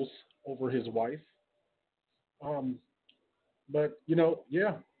rules over his wife. But,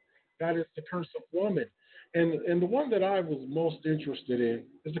 yeah, that is the curse of woman. And the one that I was most interested in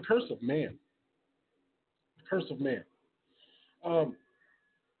is the curse of man. The curse of man.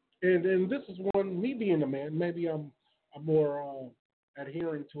 And this is one, me being a man, maybe I'm more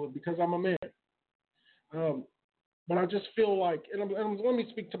adhering to it because I'm a man. But I just feel like, and let me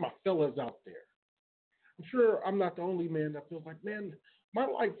speak to my fellas out there. I'm sure I'm not the only man that feels like, man, my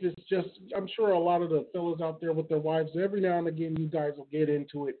life is just, I'm sure a lot of the fellas out there with their wives, every now and again, you guys will get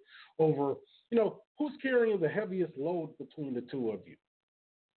into it over, who's carrying the heaviest load between the two of you.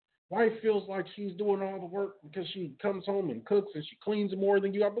 Wife feels like she's doing all the work because she comes home and cooks and she cleans more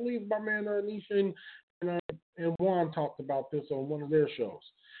than you. I believe my man Anisha and Juan talked about this on one of their shows.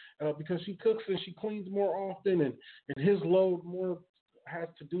 Because she cooks and she cleans more often, and his load more has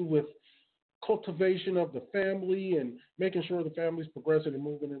to do with cultivation of the family and making sure the family's progressing and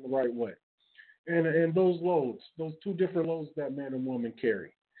moving in the right way. And those loads, those two different loads that man and woman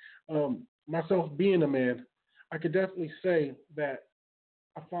carry. Myself being a man, I could definitely say that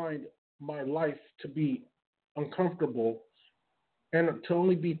I find my life to be uncomfortable and to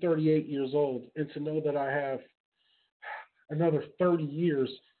only be 38 years old and to know that I have another 30 years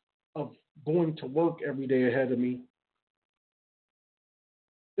of going to work every day ahead of me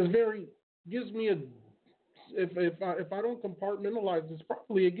gives me if I don't compartmentalize this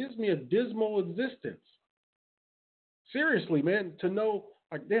properly, it gives me a dismal existence. Seriously, man, to know,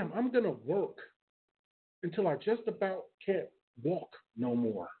 like, damn, I'm going to work until I just about can't walk no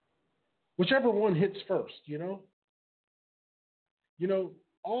more. Whichever one hits first,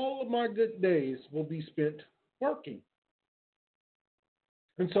 all of my good days will be spent working.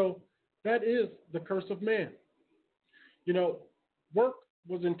 And so that is the curse of man. Work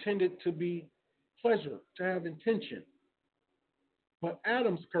was intended to be pleasure, to have intention. But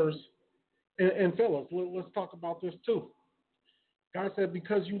Adam's curse, and fellas, let's talk about this too. God said,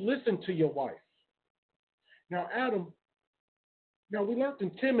 because you listen to your wife. Now we learned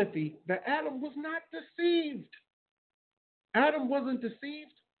in Timothy that Adam was not deceived. Adam wasn't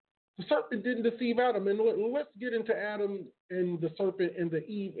deceived. The serpent didn't deceive Adam. And let's get into Adam and the serpent and the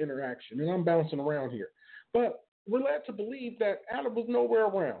Eve interaction. And I'm bouncing around here. But we're led to believe that Adam was nowhere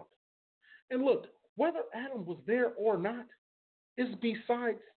around. And look, whether Adam was there or not is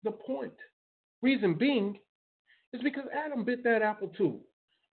besides the point. Reason being is because Adam bit that apple too.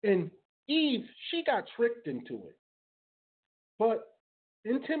 And Eve, she got tricked into it. But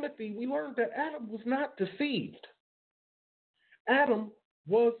in Timothy, we learned that Adam was not deceived. Adam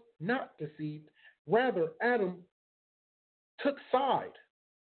was not deceived. Rather, Adam took side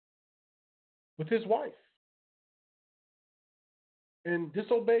with his wife and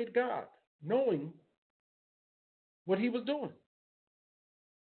disobeyed God, knowing what he was doing.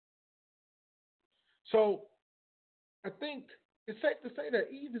 So I think it's safe to say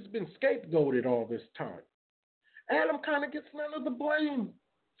that Eve has been scapegoated all this time. Adam kind of gets none of the blame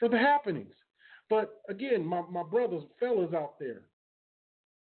for the happenings. But again, my brothers, fellas out there,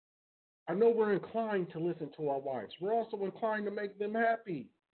 I know we're inclined to listen to our wives. We're also inclined to make them happy.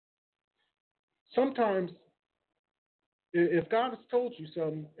 Sometimes, if God has told you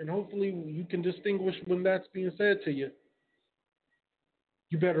something, and hopefully you can distinguish when that's being said to you,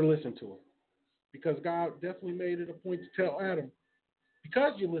 you better listen to him. Because God definitely made it a point to tell Adam,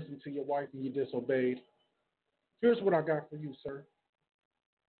 because you listened to your wife and you disobeyed, here's what I got for you, sir.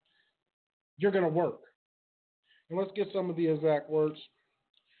 You're going to work. And let's get some of the exact words.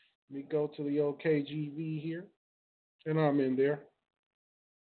 Let me go to the old KJV here. And I'm in there.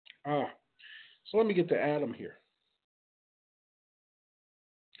 So let me get to Adam here.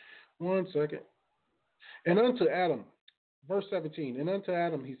 One second. And unto Adam, verse 17, and unto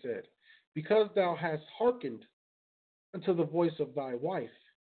Adam he said, because thou hast hearkened unto the voice of thy wife,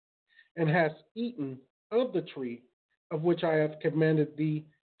 and hast eaten of the tree of which I have commanded thee,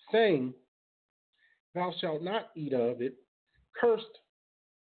 saying, thou shalt not eat of it, cursed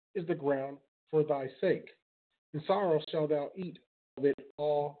is the ground for thy sake. In sorrow shalt thou eat of it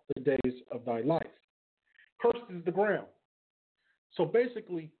all the days of thy life. Cursed is the ground. So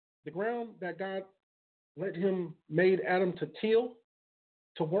basically, the ground that God made Adam to till,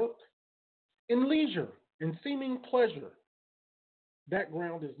 to work, in leisure, in seeming pleasure, that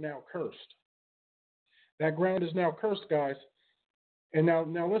ground is now cursed. That ground is now cursed, guys. And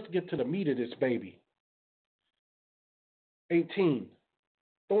now let's get to the meat of this baby. 18.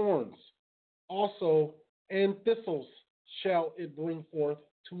 Thorns also and thistles shall it bring forth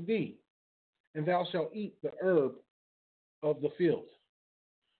to thee, and thou shalt eat the herb of the field.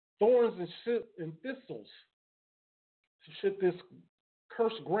 Thorns and thistles should this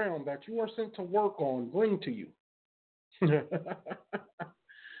cursed ground that you are sent to work on bring to you.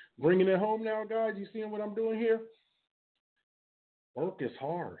 Bringing it home now, guys. You seeing what I'm doing here? Work is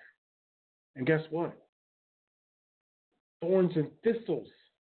hard. And guess what? Thorns and thistles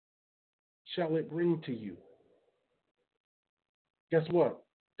shall it bring to you. Guess what?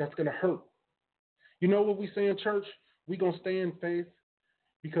 That's going to hurt. You know what we say in church? We going to stay in faith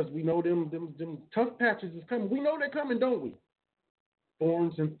because we know them tough patches is coming. We know they're coming, don't we?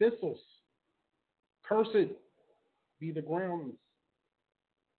 Thorns and thistles. Cursed be the ground.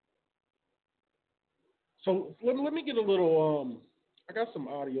 So let me get a little, I got some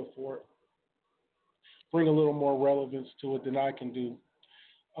audio for it. Bring a little more relevance to it than I can do.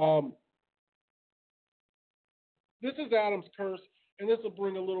 This is Adam's curse, and this will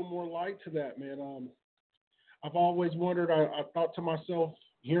bring a little more light to that, man. I've always wondered, I thought to myself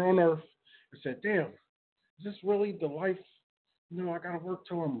here on earth, I said, damn, is this really the life? You know, I got to work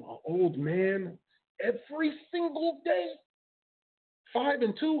till I'm an old man every single day? 5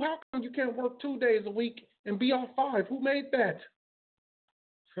 and 2? How come you can't work 2 days a week and be off 5? Who made that?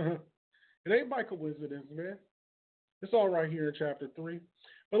 It ain't by coincidence, man. It's all right here in chapter 3.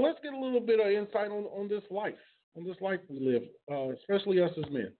 But let's get a little bit of insight on this life we live, especially us as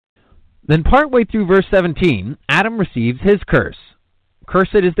men. Then partway through verse 17, Adam receives his curse.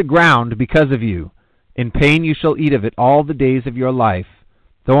 Cursed is the ground because of you. In pain you shall eat of it all the days of your life.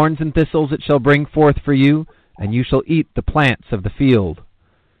 Thorns and thistles it shall bring forth for you, and you shall eat the plants of the field.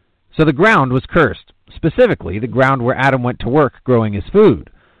 So the ground was cursed, specifically the ground where Adam went to work growing his food.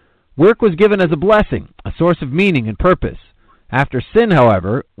 Work was given as a blessing, a source of meaning and purpose. After sin,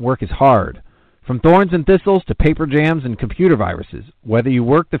 however, work is hard. From thorns and thistles to paper jams and computer viruses, whether you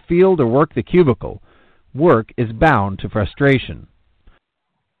work the field or work the cubicle, work is bound to frustration.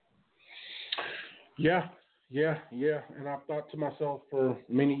 Yeah. And I've thought to myself for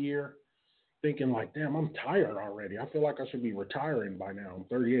many years, thinking like, damn, I'm tired already. I feel like I should be retiring by now. I'm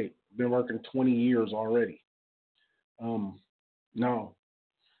 38. Been working 20 years already. No.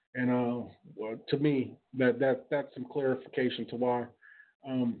 And well, to me, that's some clarification to why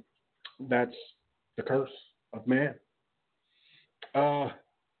that's the curse of man. The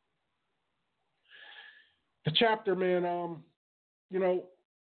chapter, man, you know,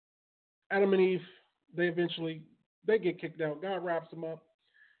 Adam and Eve, they get kicked out. God wraps them up,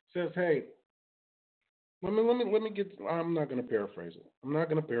 says, hey, let me get, I'm not going to paraphrase it. I'm not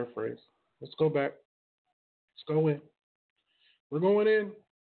going to paraphrase. Let's go back. Let's go in. We're going in.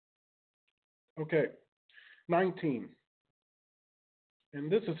 Okay, 19.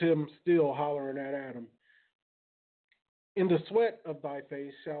 And this is him still hollering at Adam. In the sweat of thy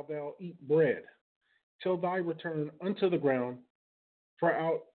face shalt thou eat bread, till thy return unto the ground, for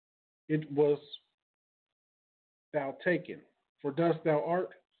out it was thou taken. For dust thou art,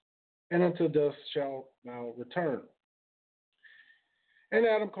 and unto dust shalt thou return. And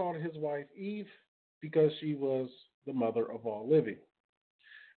Adam called his wife Eve, because she was the mother of all living.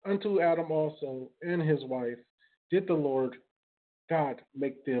 Unto Adam also and his wife did the Lord God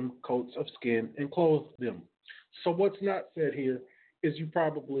make them coats of skin and clothe them. So what's not said here is you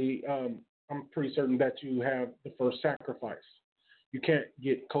probably, I'm pretty certain that you have the first sacrifice. You can't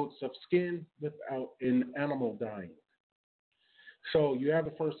get coats of skin without an animal dying. So you have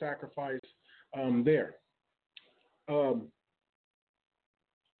the first sacrifice there. And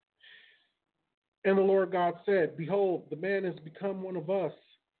the Lord God said, behold, the man has become one of us,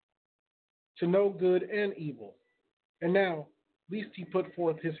 to know good and evil. And now, lest he put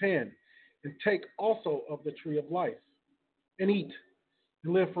forth his hand, and take also of the tree of life, and eat,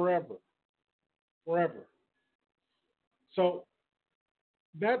 and live forever. Forever. So,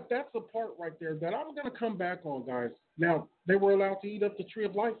 that's a part right there that I'm going to come back on, guys. Now, they were allowed to eat of the tree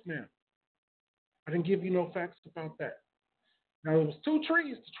of life now. I didn't give you no facts about that. Now, there was 2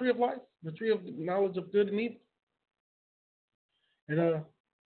 trees, the tree of life, the tree of the knowledge of good and evil. And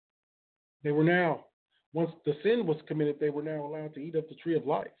they were now, once the sin was committed, they were now allowed to eat of the tree of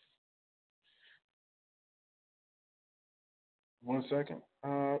life. 1 second.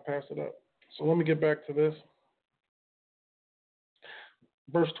 Pass it up. So let me get back to this.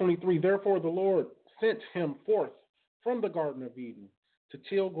 Verse 23, therefore the Lord sent him forth from the Garden of Eden to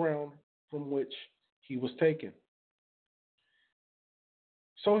till ground from which he was taken.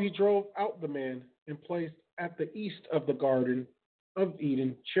 So he drove out the man and placed at the east of the Garden of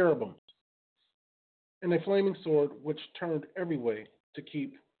Eden cherubims and a flaming sword which turned every way to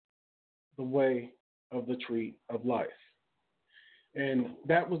keep the way of the tree of life. And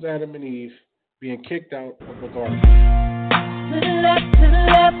that was Adam and Eve being kicked out of the garden. To the left, to the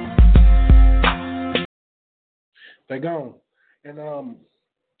left. They gone. And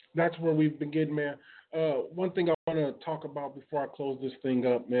that's where we've been getting, man. One thing I want to talk about before I close this thing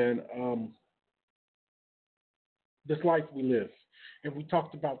up, man, this life we live. And we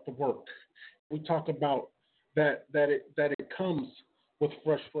talked about the work. We talk about that it comes with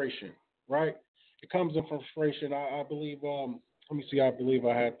frustration, right? It comes in frustration. I believe, let me see, I believe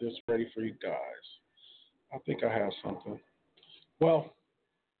I had this ready for you guys. I think I have something. Well,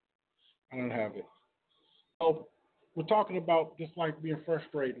 I don't have it. So we're talking about this life being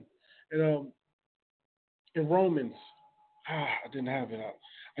frustrating. And in Romans, I didn't have it.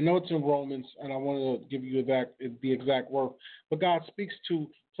 I know it's in Romans, and I want to give you the exact word. But God speaks to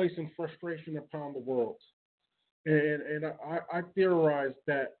placing frustration upon the world. And I theorize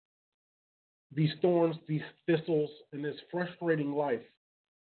that these thorns, these thistles, and this frustrating life,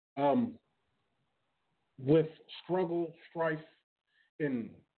 with struggle, strife, and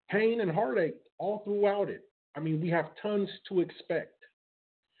pain and heartache all throughout it. I mean, we have tons to expect.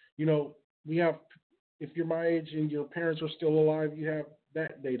 You know, we have, if you're my age and your parents are still alive, you have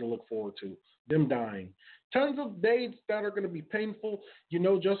that day to look forward to, them dying. Tons of days that are going to be painful. You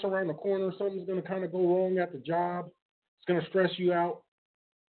know, just around the corner, something's going to kind of go wrong at the job. It's going to stress you out.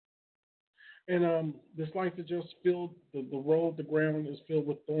 And this life is just filled, the road, the ground is filled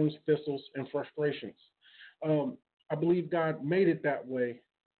with thorns, thistles, and frustrations. I believe God made it that way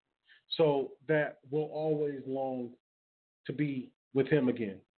so that we'll always long to be with him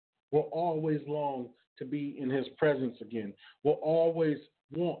again. We'll always long to be in his presence again. We'll always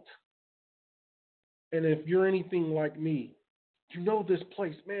want. And if you're anything like me, you know this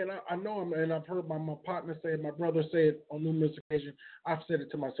place, man, I know him, and I've heard my partner say it, my brother say it on numerous occasions. I've said it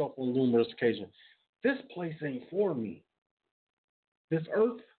to myself on numerous occasions. This place ain't for me. This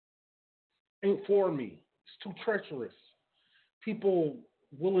earth ain't for me. It's too treacherous. People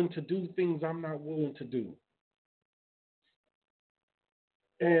willing to do things I'm not willing to do.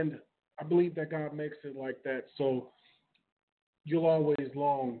 And I believe that God makes it like that, so you'll always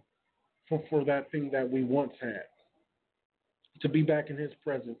long for that thing that we once had, to be back in his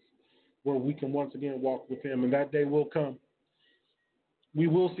presence where we can once again walk with him. And that day will come. We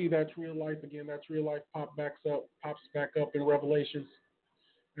will see that tree of life again. That tree of life pops back up in Revelations.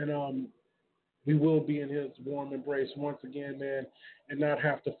 And we will be in his warm embrace once again, man, and not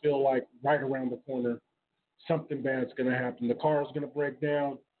have to feel like right around the corner something bad's going to happen. The car's going to break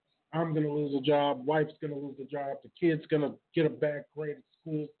down. I'm going to lose a job. Wife's going to lose a job. The kid's going to get a bad grade at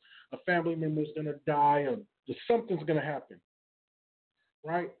school. A family member's going to die. Or something's going to happen.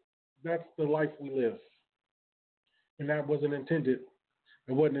 Right? That's the life we live. And that wasn't intended.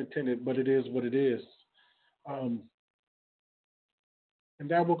 It wasn't intended, but it is what it is. And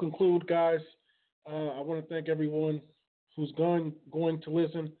that will conclude, guys. I want to thank everyone who's going to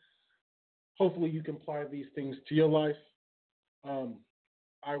listen. Hopefully you can apply these things to your life.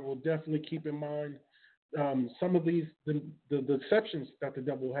 I will definitely keep in mind some of these, the deceptions that the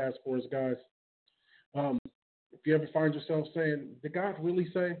devil has for us, guys. If you ever find yourself saying, did God really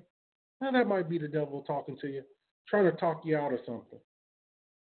say? Well, that might be the devil talking to you, trying to talk you out of something.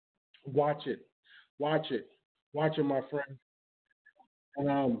 Watch it. Watch it, my friend.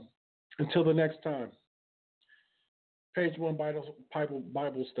 And until the next time, Page One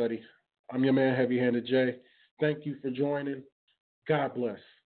Bible Study. I'm your man, Heavy Handed Jay. Thank you for joining. God bless.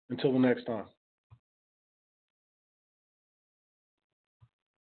 Until the next time.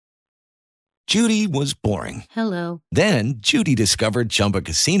 Judy was boring. Hello. Then Judy discovered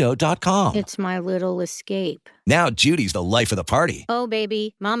ChumbaCasino.com. It's my little escape. Now Judy's the life of the party. Oh,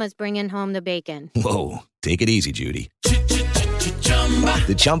 baby, mama's bringing home the bacon. Whoa, take it easy, Judy.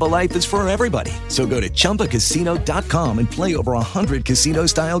 The Chumba life is for everybody. So go to ChumbaCasino.com and play over 100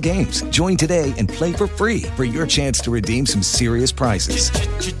 casino-style games. Join today and play for free for your chance to redeem some serious prizes.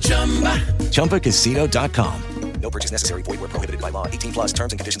 ChumbaCasino.com. No purchase necessary. Void where prohibited by law. 18 plus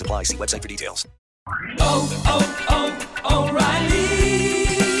terms and conditions apply. See website for details.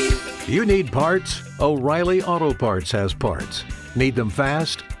 O'Reilly. You need parts? O'Reilly Auto Parts has parts. Need them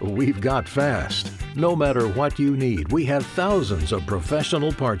fast? We've got fast. No matter what you need, we have thousands of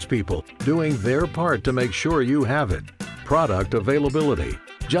professional parts people doing their part to make sure you have it. Product availability.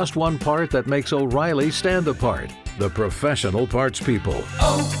 Just one part that makes O'Reilly stand apart. The professional parts people.